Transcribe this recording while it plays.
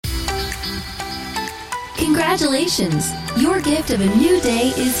Congratulations! Your gift of a new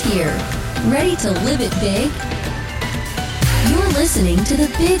day is here. Ready to live it big? You're listening to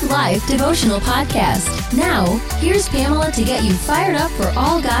the Big Life Devotional Podcast. Now, here's Pamela to get you fired up for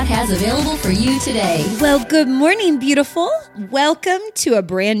all God has available for you today. Well, good morning, beautiful. Welcome to a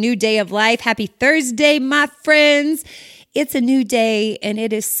brand new day of life. Happy Thursday, my friends. It's a new day, and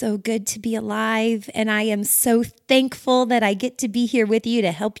it is so good to be alive, and I am so thankful that I get to be here with you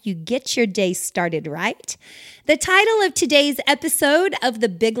to help you get your day started right. The title of today's episode of the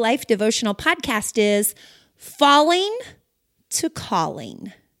Big Life Devotional Podcast is Falling to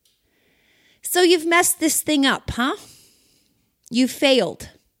Calling. So you've messed this thing up, huh? You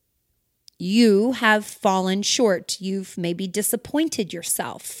failed. You have fallen short. You've maybe disappointed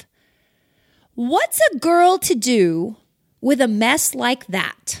yourself. What's a girl to do with a mess like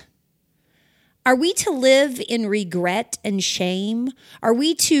that? Are we to live in regret and shame? Are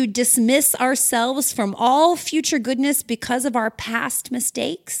we to dismiss ourselves from all future goodness because of our past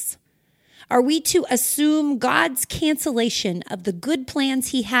mistakes? Are we to assume God's cancellation of the good plans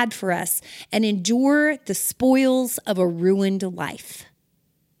He had for us and endure the spoils of a ruined life?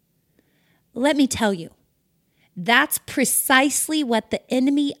 Let me tell you, that's precisely what the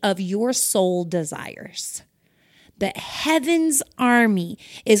enemy of your soul desires. But heaven's army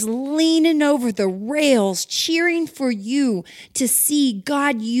is leaning over the rails, cheering for you to see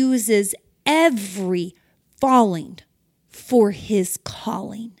God uses every falling for His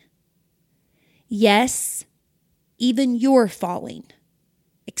calling. Yes, even your falling,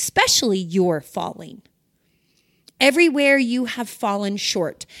 especially your falling. Everywhere you have fallen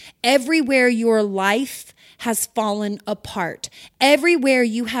short, everywhere your life has fallen apart, everywhere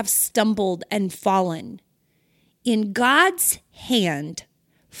you have stumbled and fallen, in God's hand,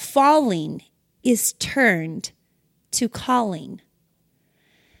 falling is turned to calling.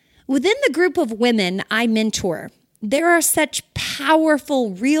 Within the group of women I mentor, there are such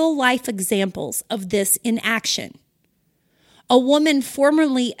powerful real-life examples of this in action. A woman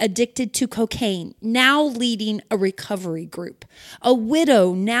formerly addicted to cocaine, now leading a recovery group. A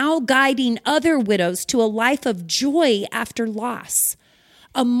widow, now guiding other widows to a life of joy after loss.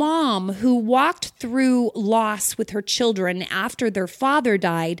 A mom who walked through loss with her children after their father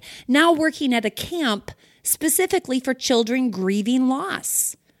died, now working at a camp specifically for children grieving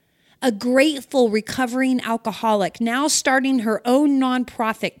loss. A grateful recovering alcoholic, now starting her own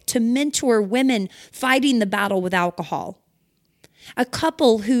nonprofit to mentor women fighting the battle with alcohol. A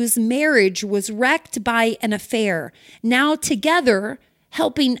couple whose marriage was wrecked by an affair, now together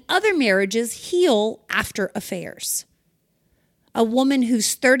helping other marriages heal after affairs. A woman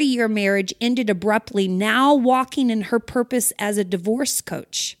whose 30-year marriage ended abruptly, now walking in her purpose as a divorce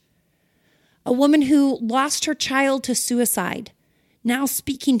coach. A woman who lost her child to suicide, now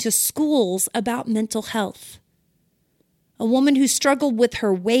speaking to schools about mental health. A woman who struggled with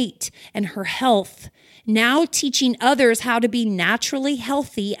her weight and her health, now teaching others how to be naturally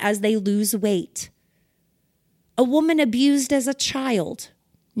healthy as they lose weight. A woman abused as a child,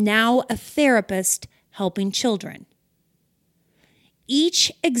 now a therapist helping children.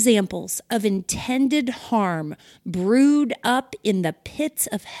 Each examples of intended harm brewed up in the pits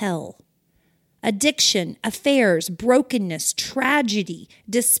of hell. Addiction, affairs, brokenness, tragedy,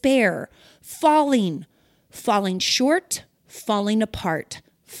 despair, falling short, falling apart,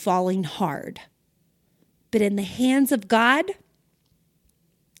 falling hard. But in the hands of God,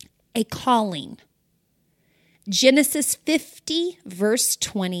 a calling. Genesis 50, verse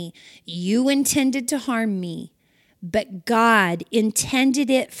 20, you intended to harm me, but God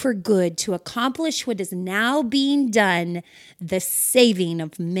intended it for good to accomplish what is now being done, the saving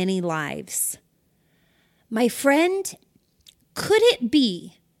of many lives. My friend, could it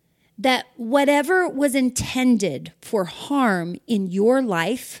be that whatever was intended for harm in your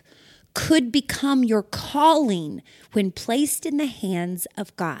life could become your calling when placed in the hands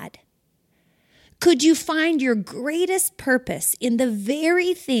of God? Could you find your greatest purpose in the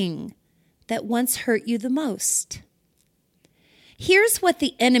very thing that once hurt you the most? Here's what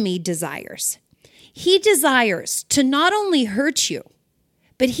the enemy desires. He desires to not only hurt you,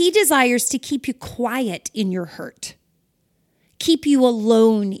 but he desires to keep you quiet in your hurt, keep you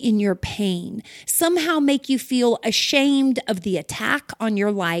alone in your pain, somehow make you feel ashamed of the attack on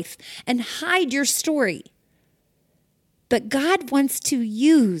your life and hide your story. But God wants to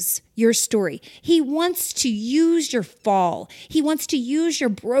use your story. He wants to use your fall. He wants to use your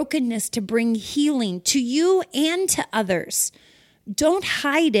brokenness to bring healing to you and to others. Don't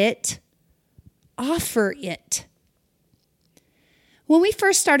hide it. Offer it. When we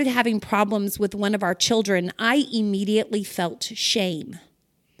first started having problems with one of our children, I immediately felt shame.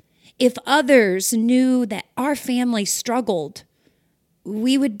 If others knew that our family struggled,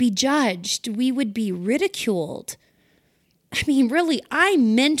 we would be judged. We would be ridiculed. I mean, really, I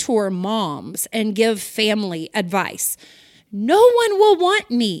mentor moms and give family advice. No one will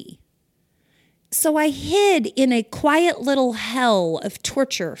want me. So I hid in a quiet little hell of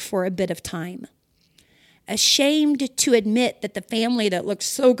torture for a bit of time, ashamed to admit that the family that looked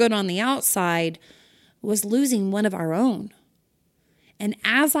so good on the outside was losing one of our own. And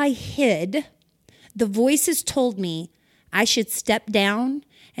as I hid, the voices told me I should step down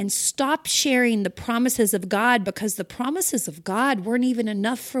and stop sharing the promises of God because the promises of God weren't even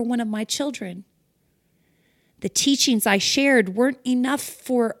enough for one of my children. The teachings I shared weren't enough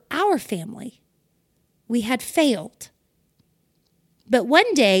for our family. We had failed. But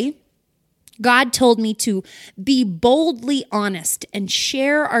one day, God told me to be boldly honest and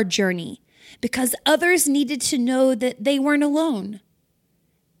share our journey because others needed to know that they weren't alone.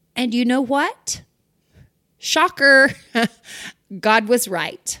 And you know what? Shocker, God was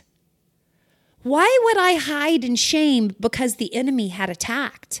right. Why would I hide in shame because the enemy had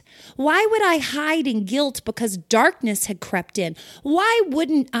attacked? Why would I hide in guilt because darkness had crept in? Why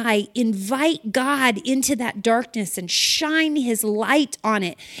wouldn't I invite God into that darkness and shine his light on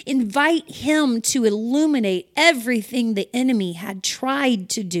it? Invite him to illuminate everything the enemy had tried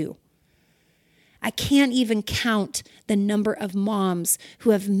to do. I can't even count the number of moms who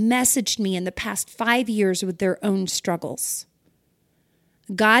have messaged me in the past 5 years with their own struggles.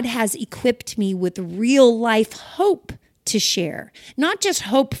 God has equipped me with real life hope to share. Not just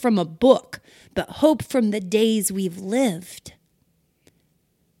hope from a book, but hope from the days we've lived.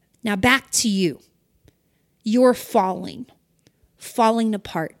 Now back to you. You're falling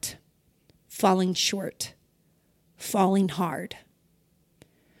apart, falling short, falling hard.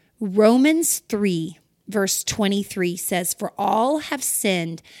 Romans 3 verse 23 says, "For all have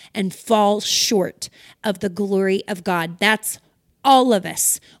sinned and fall short of the glory of God." That's all of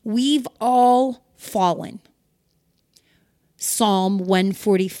us. We've all fallen. Psalm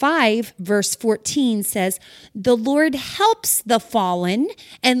 145 verse 14 says, "The Lord helps the fallen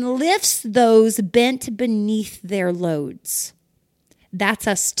and lifts those bent beneath their loads." That's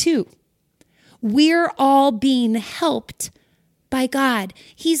us too. We're all being helped by God.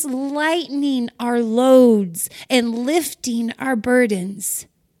 He's lightening our loads and lifting our burdens.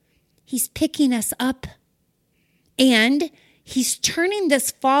 He's picking us up, and he's turning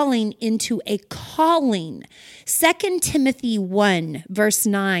this falling into a calling. 2 Timothy 1 verse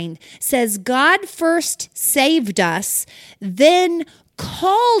 9 says, "God first saved us, then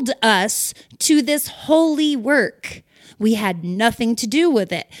called us to this holy work." We had nothing to do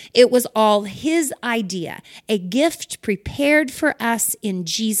with it. It was all his idea, a gift prepared for us in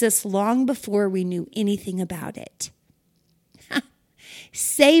Jesus long before we knew anything about it.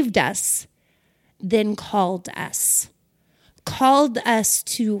 Saved us, then called us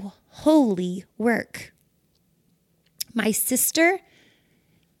to holy work. My sister,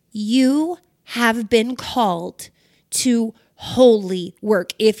 you have been called to holy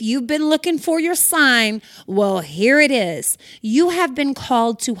work. If you've been looking for your sign, well, here it is. You have been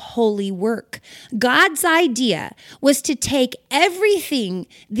called to holy work. God's idea was to take everything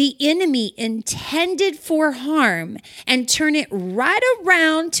the enemy intended for harm and turn it right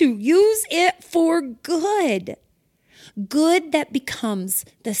around to use it for good. Good that becomes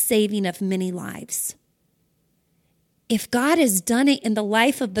the saving of many lives. If God has done it in the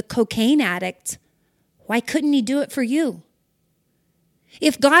life of the cocaine addict, why couldn't he do it for you?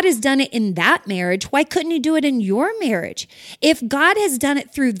 If God has done it in that marriage, why couldn't he do it in your marriage? If God has done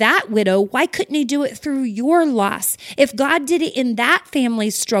it through that widow, why couldn't he do it through your loss? If God did it in that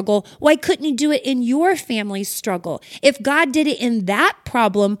family's struggle, why couldn't he do it in your family's struggle? If God did it in that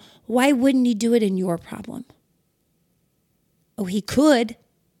problem, why wouldn't he do it in your problem? Oh, he could.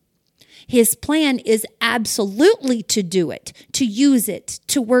 His plan is absolutely to do it, to use it,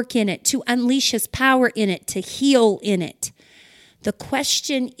 to work in it, to unleash his power in it, to heal in it. The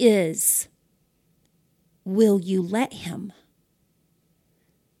question is, will you let him?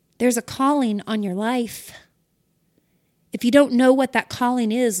 There's a calling on your life. If you don't know what that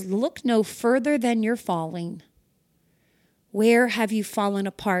calling is, look no further than your falling. Where have you fallen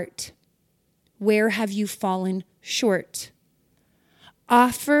apart? Where have you fallen short?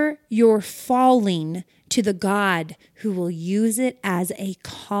 Offer your falling to the God who will use it as a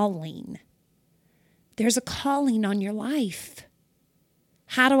calling. There's a calling on your life.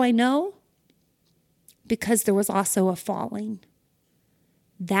 How do I know? Because there was also a falling.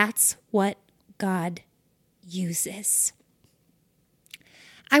 That's what God uses.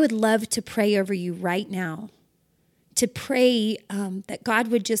 I would love to pray over you right now to pray that God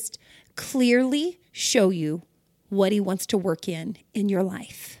would just clearly show you what he wants to work in your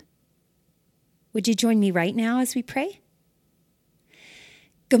life. Would you join me right now as we pray?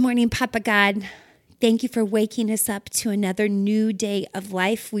 Good morning, Papa God. Thank you for waking us up to another new day of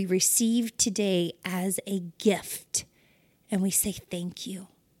life we received today as a gift. And we say thank you.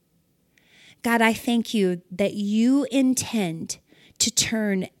 God, I thank you that you intend to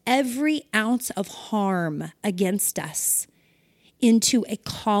turn every ounce of harm against us into a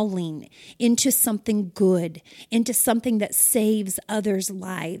calling, into something good, into something that saves others'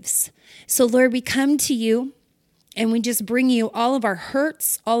 lives. So, Lord, we come to you and we just bring you all of our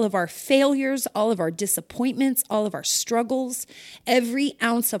hurts, all of our failures, all of our disappointments, all of our struggles, every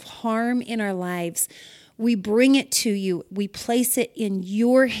ounce of harm in our lives. We bring it to you. We place it in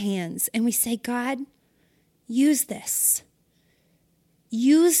your hands and we say, God, use this.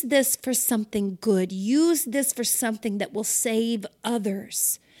 Use this for something good. Use this for something that will save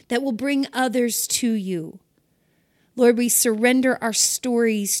others, that will bring others to you. Lord, we surrender our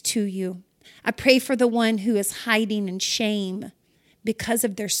stories to you. I pray for the one who is hiding in shame because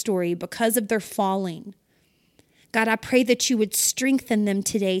of their story, because of their falling. God, I pray that you would strengthen them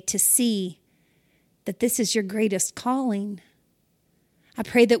today to see that this is your greatest calling. I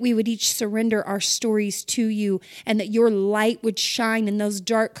pray that we would each surrender our stories to you and that your light would shine in those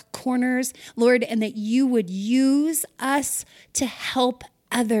dark corners, Lord, and that you would use us to help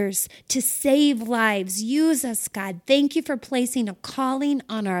others, to save lives. Use us, God. Thank you for placing a calling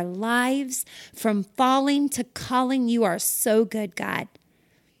on our lives. From falling to calling, you are so good, God.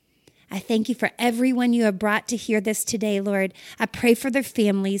 I thank you for everyone you have brought to hear this today, Lord. I pray for their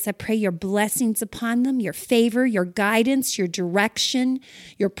families. I pray your blessings upon them, your favor, your guidance, your direction,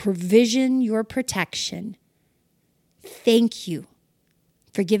 your provision, your protection. Thank you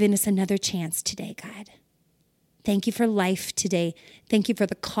for giving us another chance today, God. Thank you for life today. Thank you for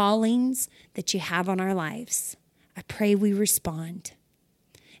the callings that you have on our lives. I pray we respond.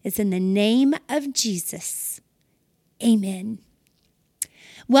 It's in the name of Jesus. Amen.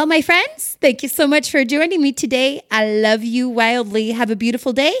 Well, my friends, thank you so much for joining me today. I love you wildly. Have a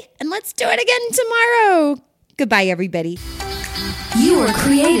beautiful day, and let's do it again tomorrow. Goodbye, everybody. You were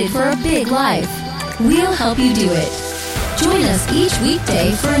created for a big life. We'll help you do it. Join us each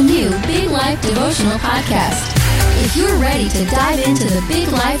weekday for a new Big Life devotional podcast. If you're ready to dive into the big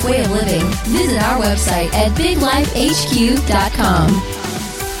life way of living, visit our website at biglifehq.com.